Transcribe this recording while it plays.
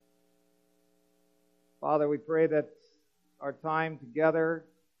Father, we pray that our time together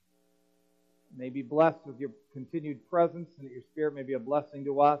may be blessed with your continued presence and that your Spirit may be a blessing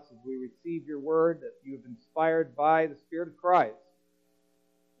to us as we receive your word, that you have inspired by the Spirit of Christ.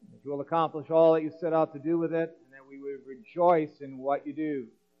 That you will accomplish all that you set out to do with it, and that we would rejoice in what you do.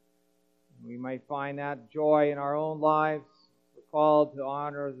 And we may find that joy in our own lives. We're called to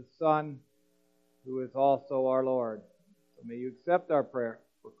honor the Son, who is also our Lord. So may you accept our prayer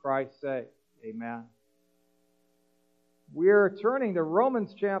for Christ's sake. Amen. We're turning to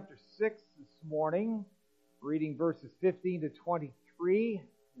Romans chapter 6 this morning, reading verses 15 to 23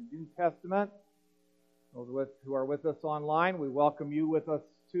 in the New Testament. Those who are with us online, we welcome you with us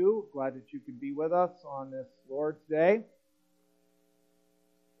too. Glad that you could be with us on this Lord's Day.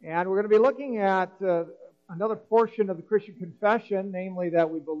 And we're going to be looking at another portion of the Christian confession, namely that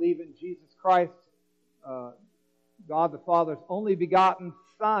we believe in Jesus Christ, God the Father's only begotten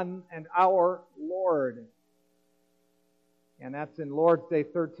Son and our Lord. And that's in Lord's Day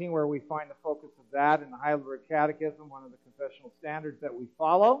 13 where we find the focus of that in the Heidelberg Catechism, one of the confessional standards that we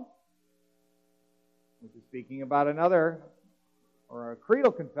follow, which is speaking about another, or a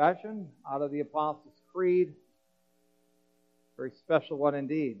creedal confession out of the Apostles' Creed. Very special one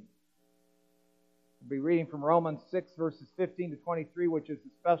indeed. We'll be reading from Romans 6 verses 15 to 23, which is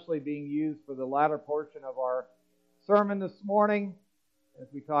especially being used for the latter portion of our sermon this morning as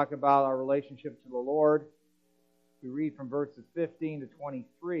we talk about our relationship to the Lord. We read from verses 15 to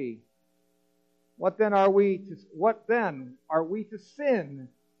 23. What then are we to sin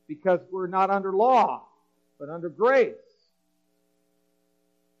because we're not under law, but under grace?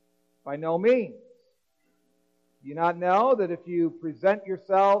 By no means. Do you not know that if you present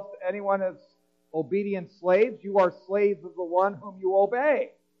yourselves to anyone as obedient slaves, you are slaves of the one whom you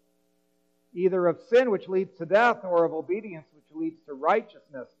obey, either of sin which leads to death, or of obedience which leads to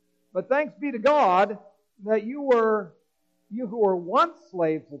righteousness? But thanks be to God that you who were once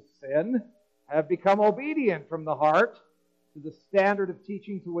slaves of sin have become obedient from the heart to the standard of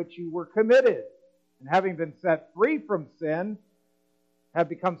teaching to which you were committed, and having been set free from sin, have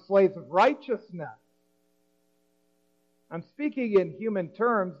become slaves of righteousness. I'm speaking in human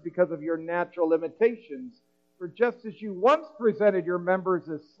terms because of your natural limitations. For just as you once presented your members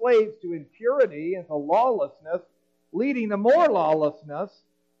as slaves to impurity and to lawlessness, leading to more lawlessness,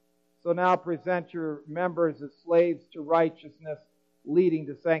 so now present your members as slaves to righteousness, leading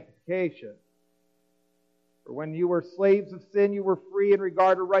to sanctification. For when you were slaves of sin, you were free in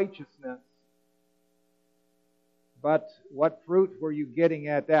regard to righteousness. But what fruit were you getting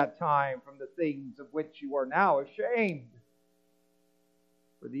at that time from the things of which you are now ashamed?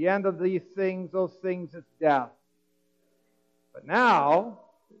 For the end of these things, those things is death. But now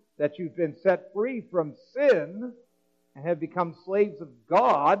that you've been set free from sin and have become slaves of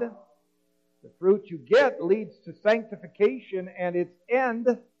God, the fruit you get leads to sanctification, and its end,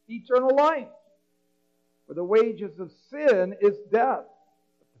 eternal life. For the wages of sin is death,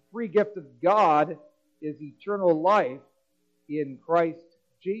 but the free gift of God is eternal life in Christ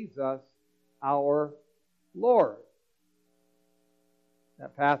Jesus our Lord.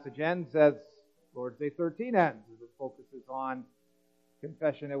 That passage ends as Lord's Day 13 ends, as it focuses on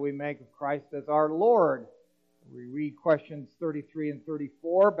confession that we make of Christ as our Lord. We read questions 33 and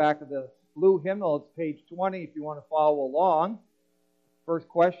 34 back of the blue hymnal. It's page 20 if you want to follow along. First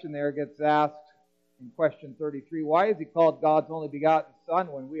question there gets asked in question 33. Why is he called God's only begotten Son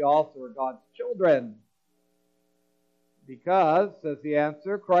when we also are God's children? Because, says the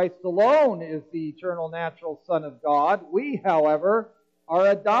answer, Christ alone is the eternal natural Son of God. We, however, are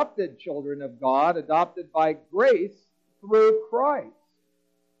adopted children of God, adopted by grace through Christ.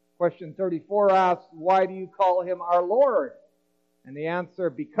 Question 34 asks, why do you call him our Lord? And the answer,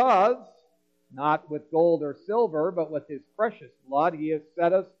 because, not with gold or silver, but with his precious blood, he has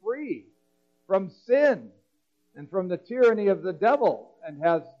set us free from sin and from the tyranny of the devil, and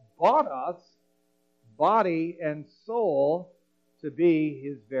has bought us, body and soul, to be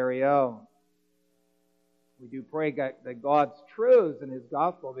his very own. We do pray that God's truths and his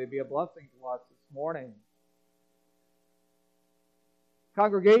gospel may be a blessing to us this morning.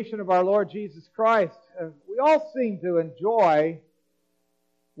 Congregation of our Lord Jesus Christ, we all seem to enjoy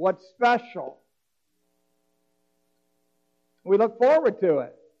what's special. We look forward to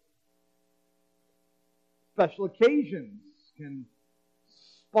it. Special occasions can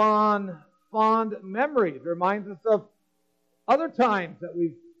spawn fond memories. It reminds us of other times that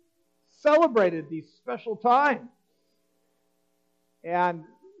we've celebrated these special times. And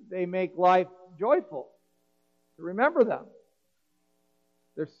they make life joyful to remember them.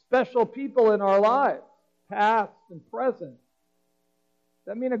 They're special people in our lives, past and present.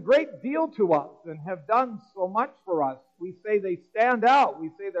 that mean a great deal to us and have done so much for us. We say they stand out. We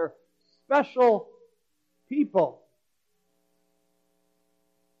say they're special people.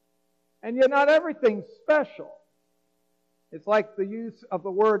 And yet not everything's special. It's like the use of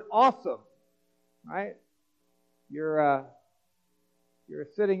the word awesome, right? You're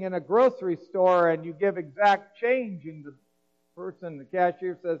sitting in a grocery store and you give exact change and the person, the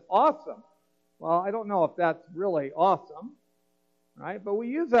cashier, says, awesome. Well, I don't know if that's really awesome, right? But we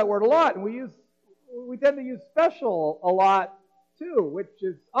use that word a lot, and we tend to use special a lot too, which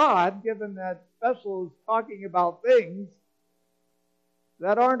is odd given that special is talking about things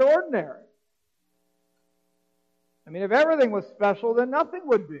that aren't ordinary. I mean, if everything was special, then nothing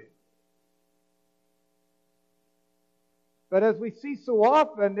would be. But as we see so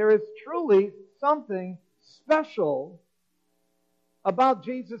often, there is truly something special about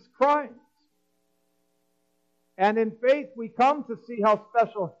Jesus Christ. And in faith, we come to see how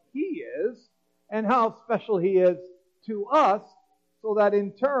special He is and how special He is to us, so that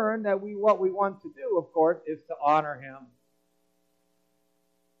in turn, what we want to do, of course, is to honor Him.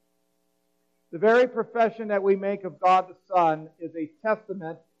 The very profession that we make of God the Son is a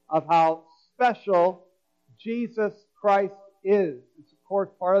testament of how special Jesus Christ is. It's, of course,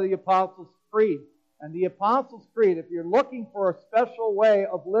 part of the Apostles' Creed. And the Apostles' Creed, if you're looking for a special way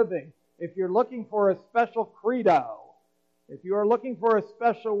of living, if you're looking for a special credo, if you are looking for a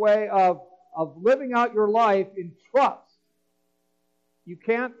special way of living out your life in trust, you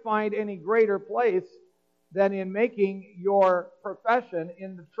can't find any greater place than in making your profession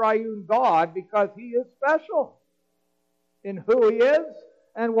in the triune God, because He is special in who He is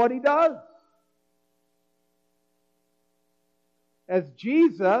and what He does. As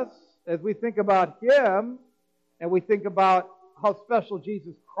Jesus, as we think about Him and we think about how special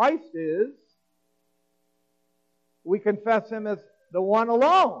Jesus Christ is, we confess Him as the one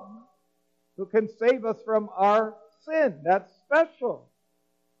alone who can save us from our sin. That's special.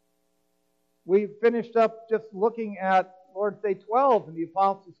 We finished up just looking at Lord's Day 12 in the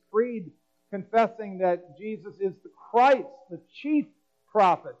Apostles' Creed, confessing that Jesus is the Christ, the chief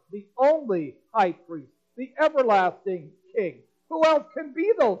prophet, the only high priest, the everlasting King. Who else can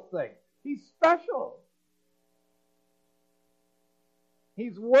be those things? He's special.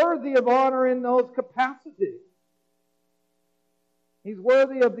 He's worthy of honor in those capacities. He's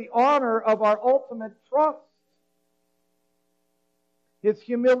worthy of the honor of our ultimate trust. His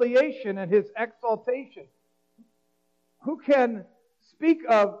humiliation and His exaltation. Who can speak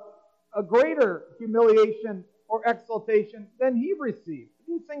of a greater humiliation or exaltation than He received?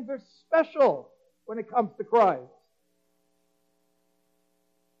 These things are special when it comes to Christ.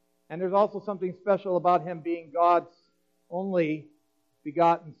 And there's also something special about Him being God's only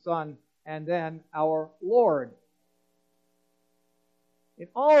begotten Son and then our Lord. In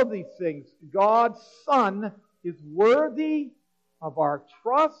all of these things, God's Son is worthy of our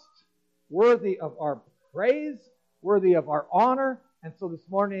trust, worthy of our praise, worthy of our honor. And so this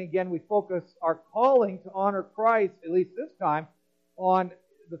morning, again, we focus our calling to honor Christ, at least this time, on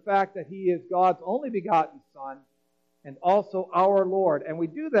the fact that He is God's only begotten Son and also our Lord. And we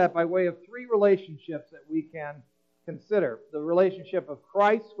do that by way of three relationships that we can consider. The relationship of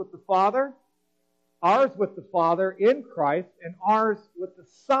Christ with the Father, ours with the Father in Christ, and ours with the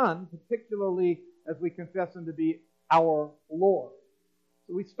Son, particularly as we confess Him to be our Lord.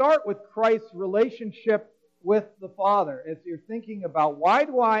 So we start with Christ's relationship with the Father. As you're thinking about, why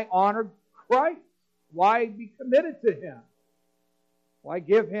do I honor Christ? Why be committed to Him? Why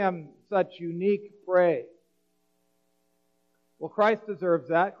give Him such unique praise? Well, Christ deserves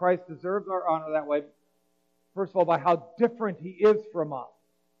that. Christ deserves our honor that way. First of all, by how different He is from us.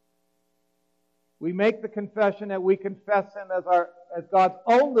 We make the confession that we confess Him as God's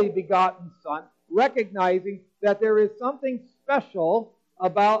only begotten Son, recognizing that there is something special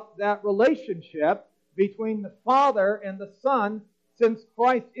about that relationship between the Father and the Son, since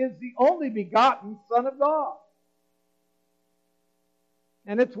Christ is the only begotten Son of God.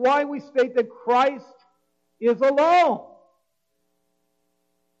 And it's why we state that Christ is alone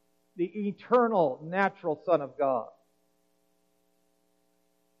the eternal, natural Son of God.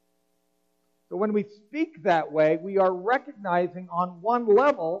 So when we speak that way, we are recognizing on one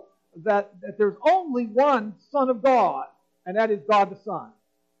level that there's only one Son of God, and that is God the Son.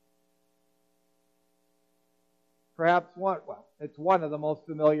 Perhaps it's one of the most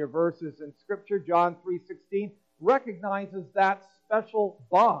familiar verses in Scripture. John 3:16 recognizes that special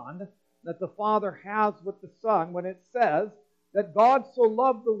bond that the Father has with the Son when it says that God so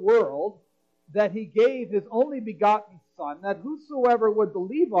loved the world that He gave His only begotten Son, that whosoever would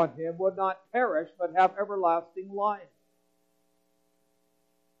believe on Him would not perish but have everlasting life.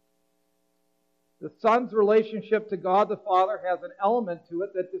 The Son's relationship to God the Father has an element to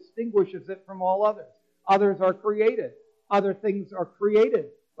it that distinguishes it from all others. Others are created. Other things are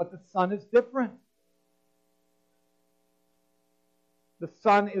created. But the Son is different. The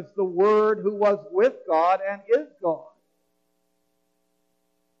Son is the Word who was with God and is God.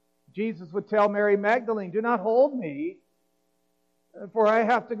 Jesus would tell Mary Magdalene, "Do not hold me, for I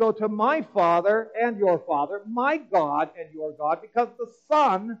have to go to my Father and your Father, my God and your God," because the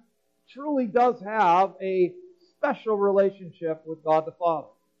Son truly does have a special relationship with God the Father.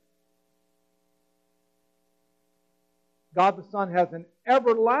 God the Son has an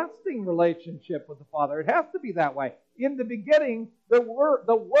everlasting relationship with the Father. It has to be that way. In the beginning, the Word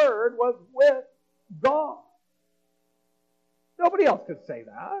was with God. Nobody else could say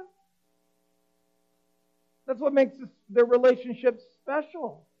that. That's what makes their relationship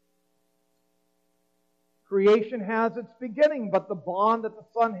special. Creation has its beginning, but the bond that the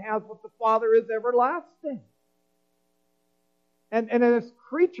Son has with the Father is everlasting. And as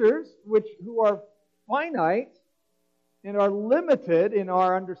creatures who are finite and are limited in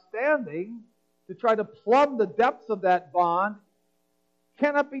our understanding, to try to plumb the depths of that bond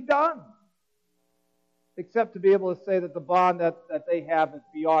cannot be done. Except to be able to say that the bond that they have is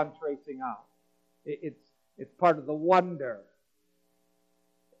beyond tracing out. It's part of the wonder.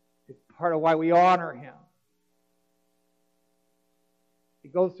 It's part of why we honor Him.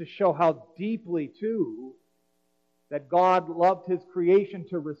 It goes to show how deeply, too, that God loved His creation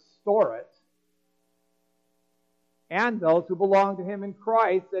to restore it, and those who belong to Him in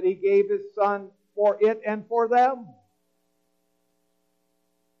Christ, that He gave His Son for it and for them.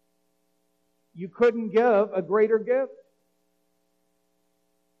 You couldn't give a greater gift.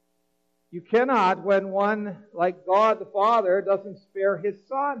 You cannot when one like God the Father doesn't spare His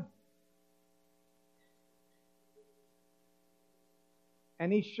Son.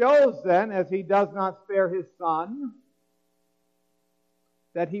 And He shows then, as He does not spare His Son,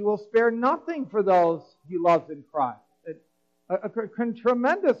 that He will spare nothing for those He loves in Christ. A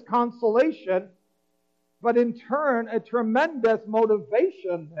tremendous consolation, but in turn a tremendous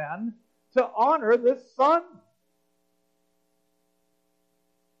motivation then to honor this Son.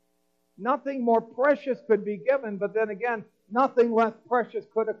 Nothing more precious could be given, but then again, nothing less precious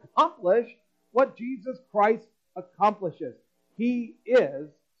could accomplish what Jesus Christ accomplishes. He is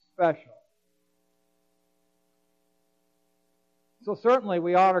special. So certainly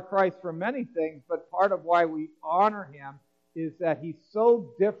we honor Christ for many things, but part of why we honor Him is that He's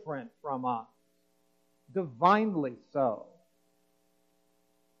so different from us, divinely so.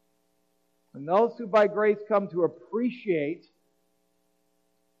 And those who by grace come to appreciate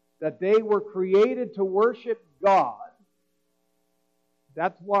that they were created to worship God,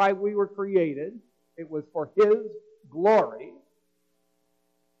 that's why we were created. It was for His glory.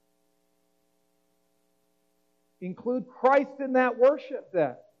 Include Christ in that worship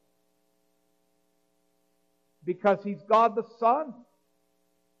then, because He's God the Son.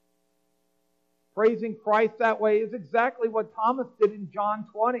 Praising Christ that way is exactly what Thomas did in John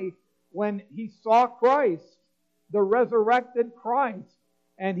 20 when he saw Christ, the resurrected Christ,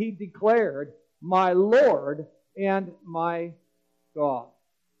 and he declared, "My Lord and my God."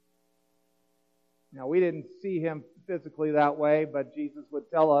 Now, we didn't see Him physically that way, but Jesus would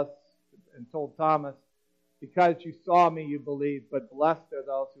tell us and told Thomas, "Because you saw me, you believe, but blessed are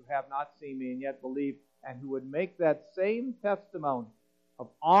those who have not seen me and yet believe," and who would make that same testimony of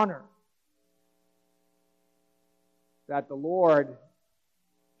honor that the Lord,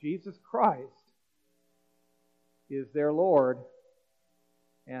 Jesus Christ, is their Lord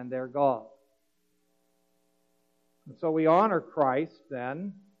and their God. And so we honor Christ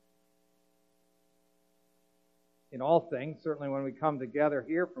then in all things, certainly when we come together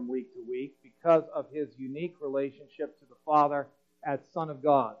here from week to week, because of His unique relationship to the Father as Son of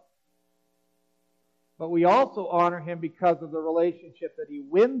God. But we also honor Him because of the relationship that He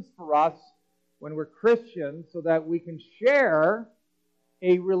wins for us when we're Christians, so that we can share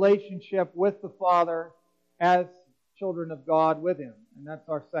a relationship with the Father as children of God with Him. And that's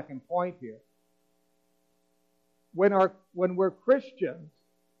our second point here. When we're Christians,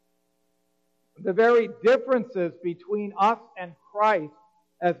 the very differences between us and Christ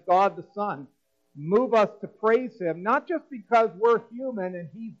as God the Son move us to praise Him, not just because we're human and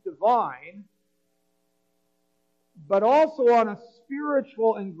He's divine, but also on a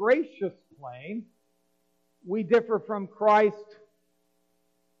spiritual and gracious plane. We differ from Christ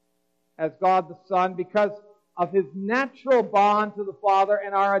as God the Son because of His natural bond to the Father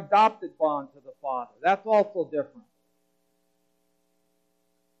and our adopted bond to the Father. That's also different.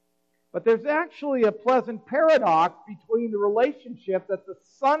 But there's actually a pleasant paradox between the relationship that the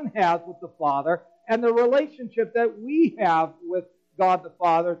Son has with the Father and the relationship that we have with God the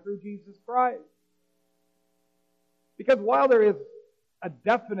Father through Jesus Christ. Because while there is a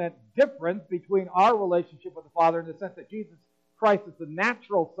definite difference between our relationship with the Father in the sense that Jesus Christ is the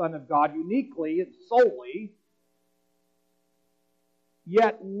natural Son of God uniquely and solely,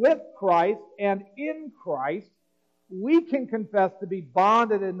 yet with Christ and in Christ, we can confess to be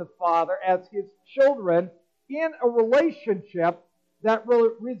bonded in the Father as His children in a relationship that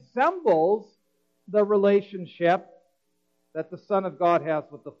resembles the relationship that the Son of God has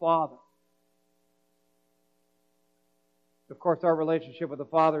with the Father. Of course, our relationship with the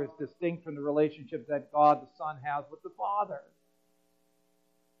Father is distinct from the relationship that God the Son has with the Father.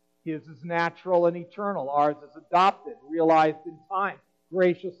 His is natural and eternal. Ours is adopted, realized in time,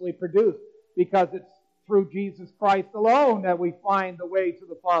 graciously produced, because it's through Jesus Christ alone that we find the way to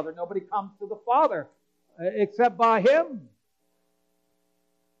the Father. Nobody comes to the Father except by Him.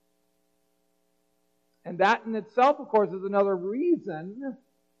 And that in itself, of course, is another reason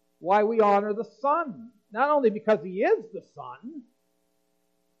why we honor the Son. Not only because He is the Son,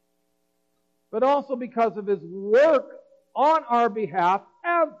 but also because of His work on our behalf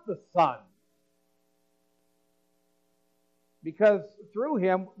as the Son. Because through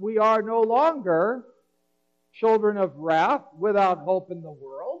Him, we are no longer children of wrath without hope in the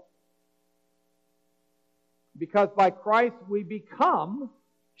world. Because by Christ we become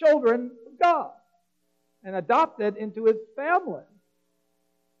children of God and adopted into His family.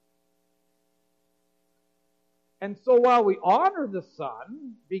 And so while we honor the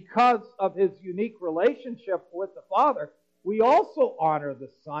Son because of His unique relationship with the Father, we also honor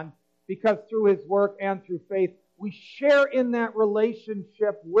the Son because through His work and through faith, we share in that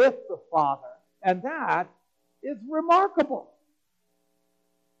relationship with the Father. And that is remarkable.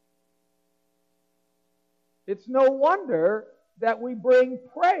 It's no wonder that we bring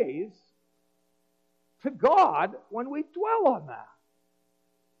praise to God when we dwell on that,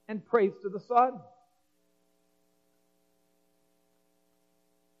 and praise to the Son.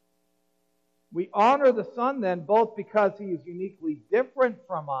 We honor the Son then both because He is uniquely different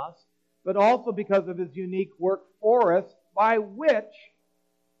from us, but also because of His unique work for us, by which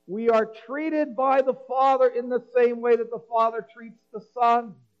we are treated by the Father in the same way that the Father treats the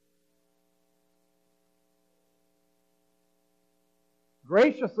Son.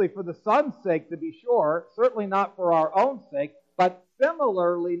 Graciously for the Son's sake, to be sure, certainly not for our own sake, but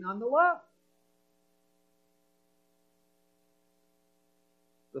similarly nonetheless.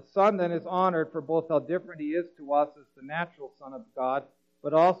 The Son then is honored for both how different He is to us as the natural Son of God,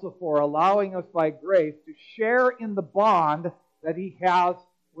 but also for allowing us by grace to share in the bond that He has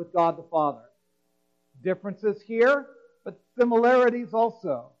with God the Father. Differences here, but similarities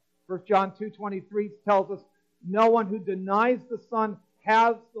also. 1 John 2:23 tells us, no one who denies the Son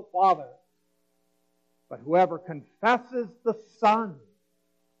has the Father, but whoever confesses the Son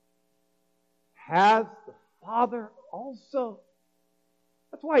has the Father also.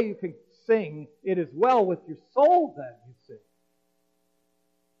 That's why you can sing, "It is well with your soul," then, you see.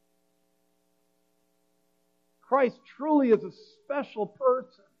 Christ truly is a special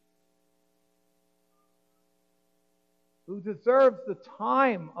person who deserves the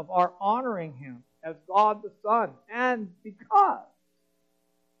time of our honoring Him as God the Son, and because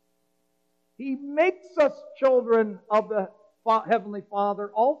He makes us children of the Heavenly Father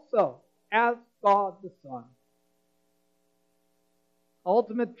also, as God the Son.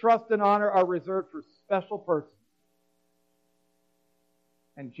 Ultimate trust and honor are reserved for special persons.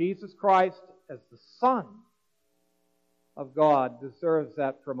 And Jesus Christ, as the Son of God, deserves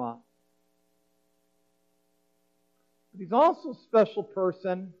that from us. But He's also a special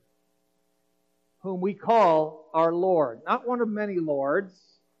person whom we call our Lord. Not one of many lords.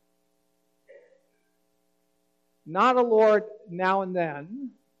 Not a Lord now and then,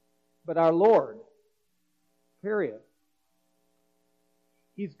 but our Lord. Period.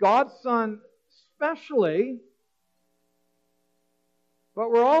 He's God's Son specially, but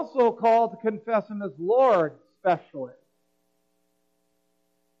we're also called to confess Him as Lord specially.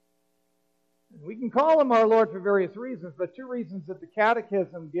 We can call Him our Lord for various reasons, but two reasons that the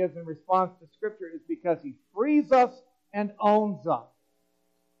Catechism gives in response to Scripture is because He frees us and owns us.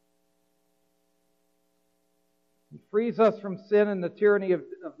 He frees us from sin and the tyranny of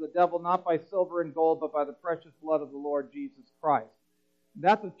the devil, not by silver and gold, but by the precious blood of the Lord Jesus Christ.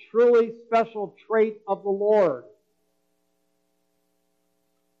 That's a truly special trait of the Lord.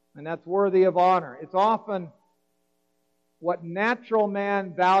 And that's worthy of honor. It's often what natural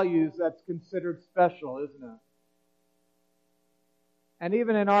man values that's considered special, isn't it? And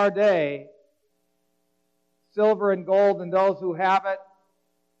even in our day, silver and gold and those who have it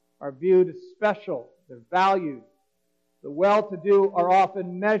are viewed as special. They're valued. The well-to-do are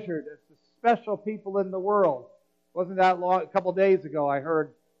often measured as the special people in the world. Wasn't that long? A couple days ago, I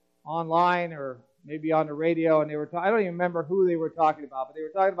heard online or maybe on the radio, and they were I don't even remember who they were talking about, but they were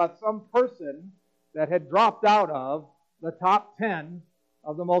talking about some person that had dropped out of the top 10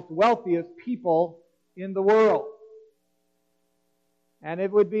 of the most wealthiest people in the world. And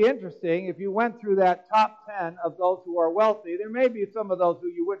it would be interesting if you went through that top 10 of those who are wealthy. There may be some of those who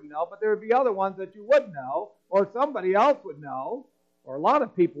you wouldn't know, but there would be other ones that you would know, or somebody else would know, or a lot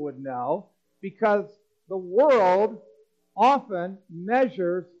of people would know, because the world often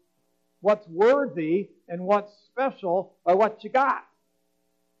measures what's worthy and what's special by what you got,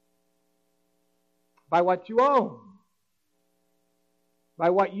 by what you own, by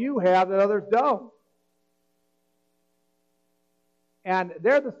what you have that others don't. And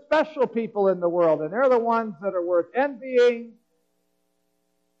they're the special people in the world, and they're the ones that are worth envying.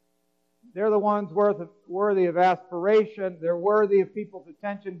 They're the ones worthy of aspiration. They're worthy of people's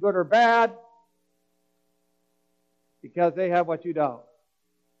attention, good or bad, because they have what you don't.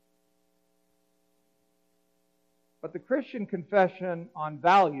 But the Christian confession on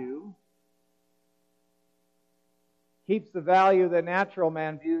value keeps the value that natural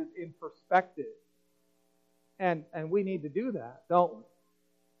man views in perspective. And we need to do that, don't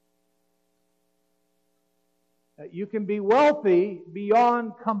we? You can be wealthy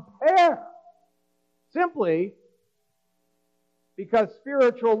beyond compare, simply because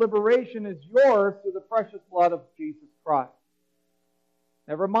spiritual liberation is yours through the precious blood of Jesus Christ.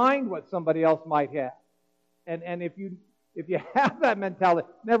 Never mind what somebody else might have. And if you have that mentality,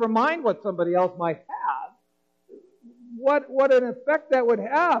 never mind what somebody else might have, what an effect that would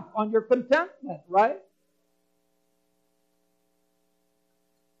have on your contentment, right?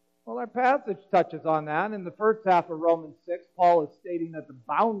 Well, our passage touches on that. In the first half of Romans 6, Paul is stating that the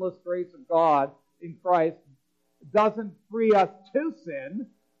boundless grace of God in Christ doesn't free us to sin,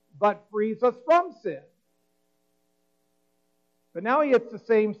 but frees us from sin. But now he hits the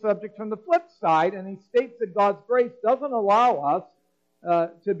same subject from the flip side, and he states that God's grace doesn't allow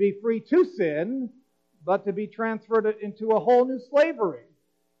us to be free to sin, but to be transferred into a whole new slavery,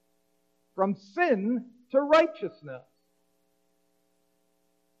 from sin to righteousness.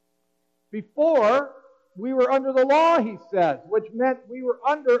 Before, we were under the law, he says, which meant we were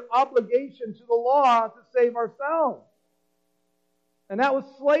under obligation to the law to save ourselves. And that was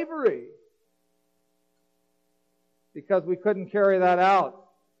slavery, because we couldn't carry that out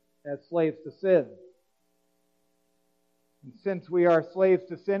as slaves to sin. And since we are slaves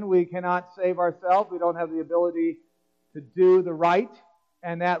to sin, we cannot save ourselves. We don't have the ability to do the right,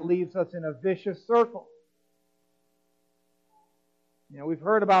 and that leaves us in a vicious circle. You know, we've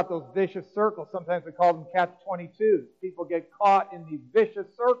heard about those vicious circles. Sometimes we call them catch-22. People get caught in these vicious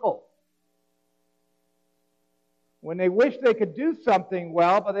circles when they wish they could do something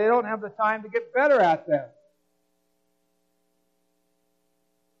well, but they don't have the time to get better at them.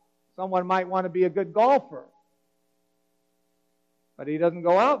 Someone might want to be a good golfer, but he doesn't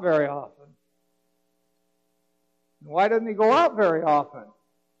go out very often. Why doesn't he go out very often?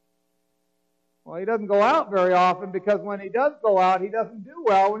 Well, he doesn't go out very often because when he does go out, he doesn't do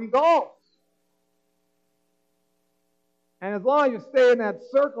well when he golfs. And as long as you stay in that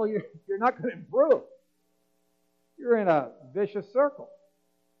circle, you're not going to improve. You're in a vicious circle.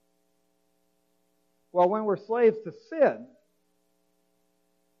 Well, when we're slaves to sin,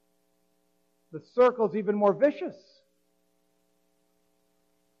 the circle's even more vicious.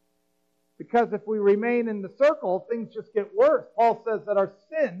 Because if we remain in the circle, things just get worse. Paul says that our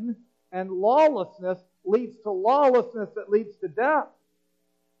sin and lawlessness leads to lawlessness that leads to death.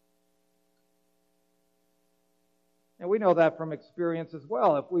 And we know that from experience as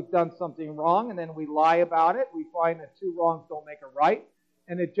well. If we've done something wrong and then we lie about it, we find that two wrongs don't make a right,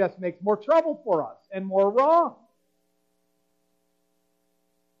 and it just makes more trouble for us and more wrong.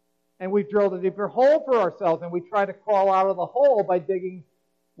 And we've drilled a deeper hole for ourselves, and we try to crawl out of the hole by digging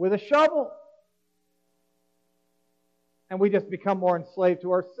with a shovel. And we just become more enslaved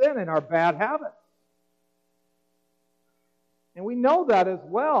to our sin and our bad habits. And we know that as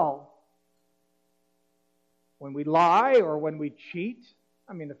well. When we lie or when we cheat,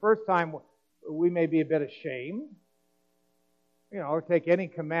 I mean, the first time we may be a bit ashamed, or take any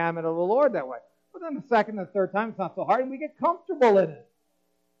commandment of the Lord that way. But then the second and third time, it's not so hard, and we get comfortable in it.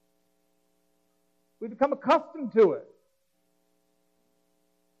 We become accustomed to it.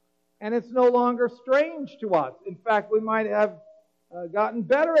 And it's no longer strange to us. In fact, we might have gotten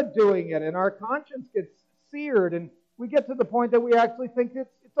better at doing it, and our conscience gets seared, and We get to the point that we actually think it's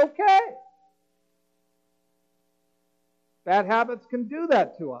okay. Bad habits can do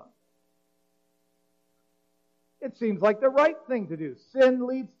that to us. It seems like the right thing to do. Sin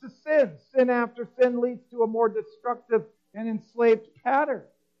leads to sin. Sin after sin leads to a more destructive and enslaved pattern.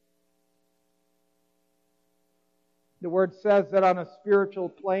 The Word says that on a spiritual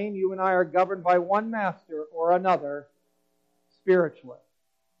plane, you and I are governed by one master or another spiritually.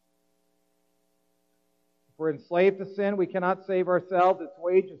 If we're enslaved to sin, we cannot save ourselves. Its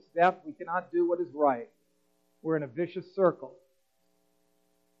wage is death. We cannot do what is right. We're in a vicious circle,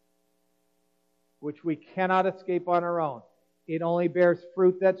 which we cannot escape on our own. It only bears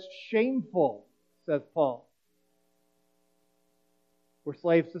fruit that's shameful, says Paul. We're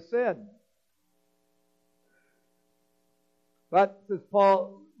slaves to sin. But, says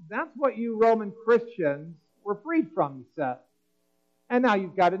Paul, that's what you Roman Christians were freed from, he says. And now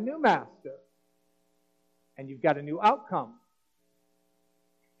you've got a new master. And you've got a new outcome.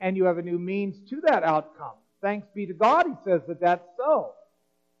 And you have a new means to that outcome. Thanks be to God, he says, that that's so.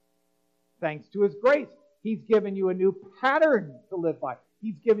 Thanks to His grace. He's given you a new pattern to live by.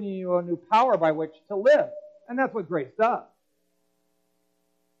 He's given you a new power by which to live. And that's what grace does.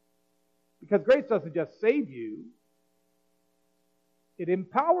 Because grace doesn't just save you. It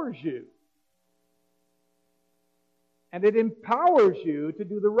empowers you. And it empowers you to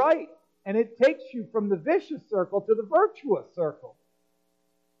do the right. And it takes you from the vicious circle to the virtuous circle.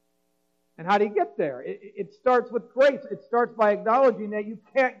 And how do you get there? It starts with grace. It starts by acknowledging that you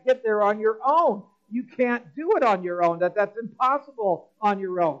can't get there on your own. You can't do it on your own. That's impossible on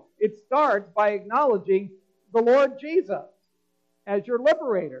your own. It starts by acknowledging the Lord Jesus as your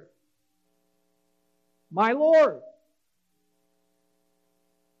liberator. My Lord.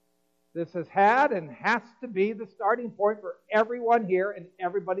 This has had and has to be the starting point for everyone here and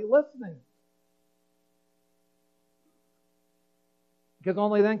everybody listening. Because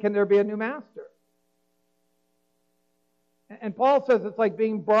only then can there be a new master. And Paul says it's like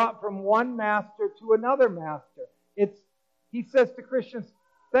being brought from one master to another master. He says to Christians,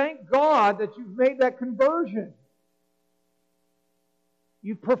 thank God that you've made that conversion.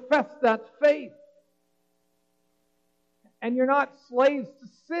 You've professed that faith. And you're not slaves to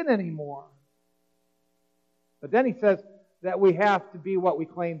sin anymore. But then he says that we have to be what we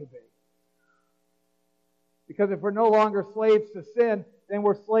claim to be. Because if we're no longer slaves to sin, then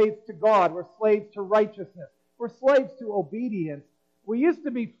we're slaves to God. We're slaves to righteousness. We're slaves to obedience. We used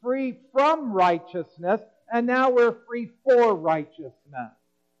to be free from righteousness, and now we're free for righteousness.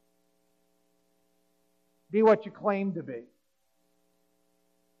 Be what you claim to be.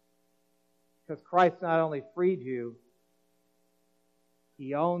 Because Christ not only freed you,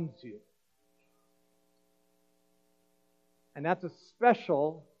 He owns you. And that's a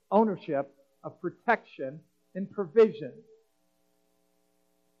special ownership of protection and provision.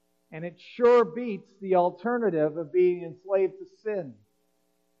 And it sure beats the alternative of being enslaved to sin.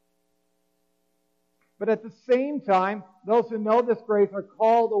 But at the same time, those who know this grace are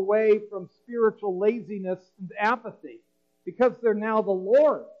called away from spiritual laziness and apathy because they're now the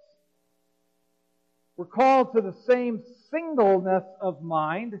Lord's. We're called to the same singleness of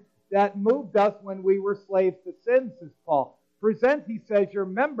mind that moved us when we were slaves to sin, says Paul. Present, he says, your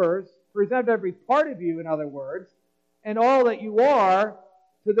members, present every part of you, in other words, and all that you are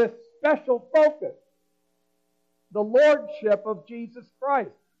to this special focus, the lordship of Jesus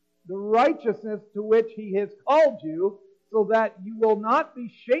Christ, the righteousness to which He has called you, so that you will not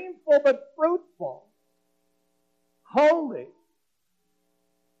be shameful but fruitful, holy,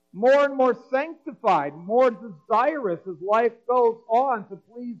 more and more sanctified, more desirous as life goes on to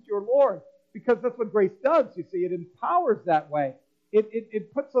please your Lord. Because that's what grace does, you see. It empowers that way.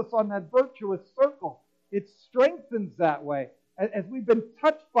 It puts us on that virtuous circle. It strengthens that way. As we've been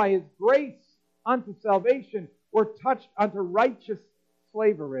touched by His grace unto salvation, we're touched unto righteous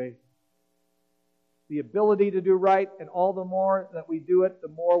slavery. The ability to do right, and all the more that we do it, the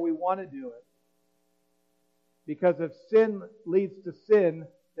more we want to do it. Because if sin leads to sin,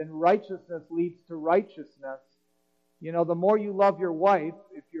 then righteousness leads to righteousness. You know, the more you love your wife,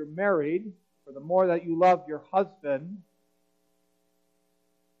 if you're married, or the more that you love your husband,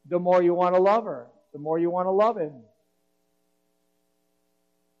 the more you want to love her, the more you want to love him.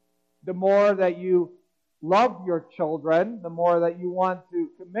 The more that you love your children, the more that you want to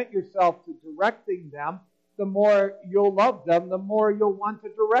commit yourself to directing them, the more you'll love them, the more you'll want to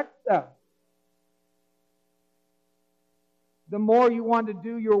direct them. The more you want to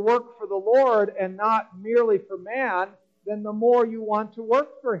do your work for the Lord and not merely for man, then the more you want to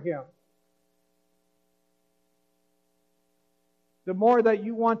work for Him. The more that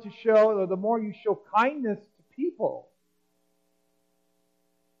you want to show, or the more you show kindness to people,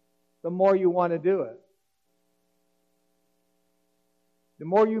 the more you want to do it. The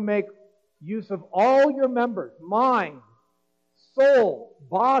more you make use of all your members, mind, soul,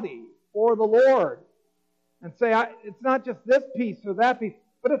 body, for the Lord, and say, it's not just this piece or that piece,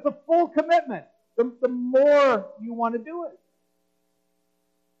 but it's a full commitment, the more you want to do it.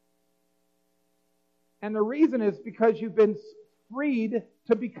 And the reason is because you've been freed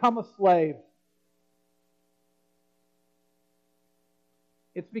to become a slave.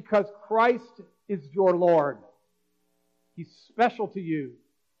 It's because Christ is your Lord. He's special to you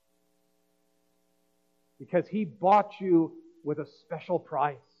because He bought you with a special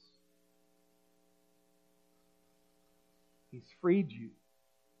price. He's freed you.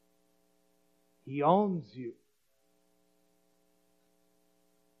 He owns you.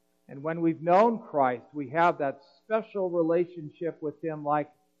 And when we've known Christ, we have that special relationship with Him like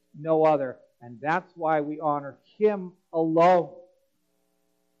no other. And that's why we honor Him alone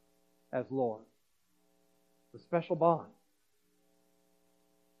as Lord. The special bond.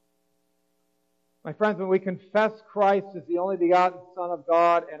 My friends, when we confess Christ as the only begotten Son of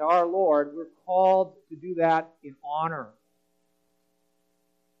God and our Lord, we're called to do that in honor.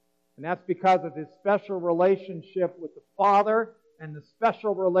 And that's because of His special relationship with the Father and the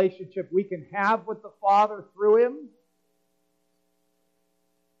special relationship we can have with the Father through Him.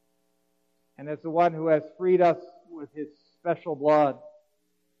 And as the one who has freed us with His special blood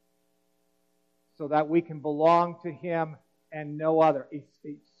so that we can belong to Him and no other.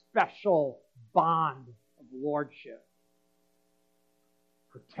 A special bond of lordship.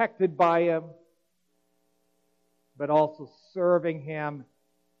 Protected by Him, but also serving Him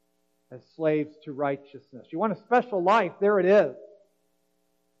as slaves to righteousness. You want a special life? There it is.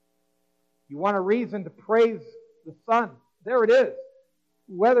 You want a reason to praise the Son? There it is.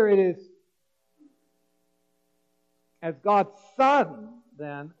 Whether it is as God's Son,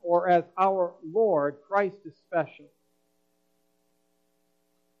 then, or as our Lord, Christ is special.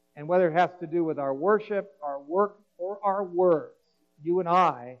 And whether it has to do with our worship, our work, or our words, you and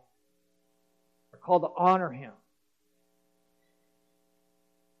I are called to honor Him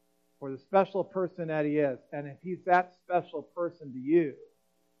for the special person that He is. And if He's that special person to you,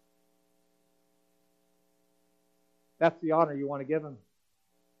 that's the honor you want to give Him.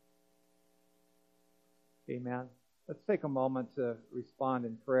 Amen. Let's take a moment to respond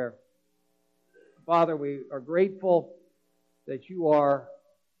in prayer. Father, we are grateful that You are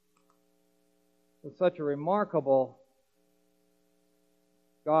such a remarkable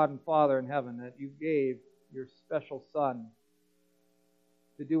God and Father in heaven, that You gave Your special Son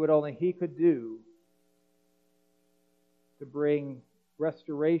to do what only He could do, to bring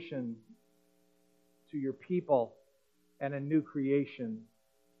restoration to Your people and a new creation.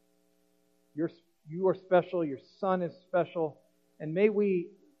 You are special, Your Son is special, and may we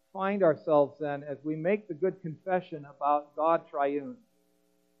find ourselves then, as we make the good confession about God Triune,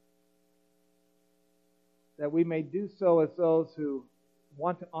 that we may do so as those who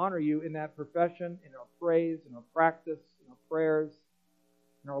want to honor You in that profession, in our praise, in our practice, in our prayers,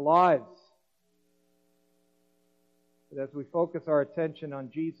 in our lives. But as we focus our attention on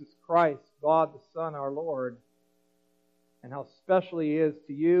Jesus Christ, God the Son, our Lord, and how special He is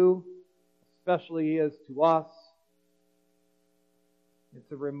to You, especially He is to us,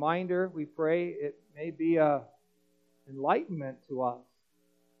 it's a reminder, we pray, it may be an enlightenment to us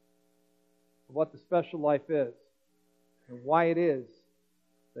of what the special life is and why it is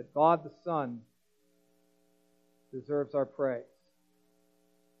that God the Son deserves our praise.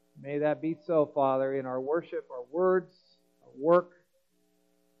 May that be so, Father, in our worship, our words, our work,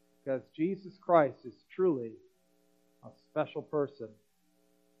 because Jesus Christ is truly a special person.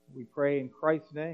 We pray in Christ's name.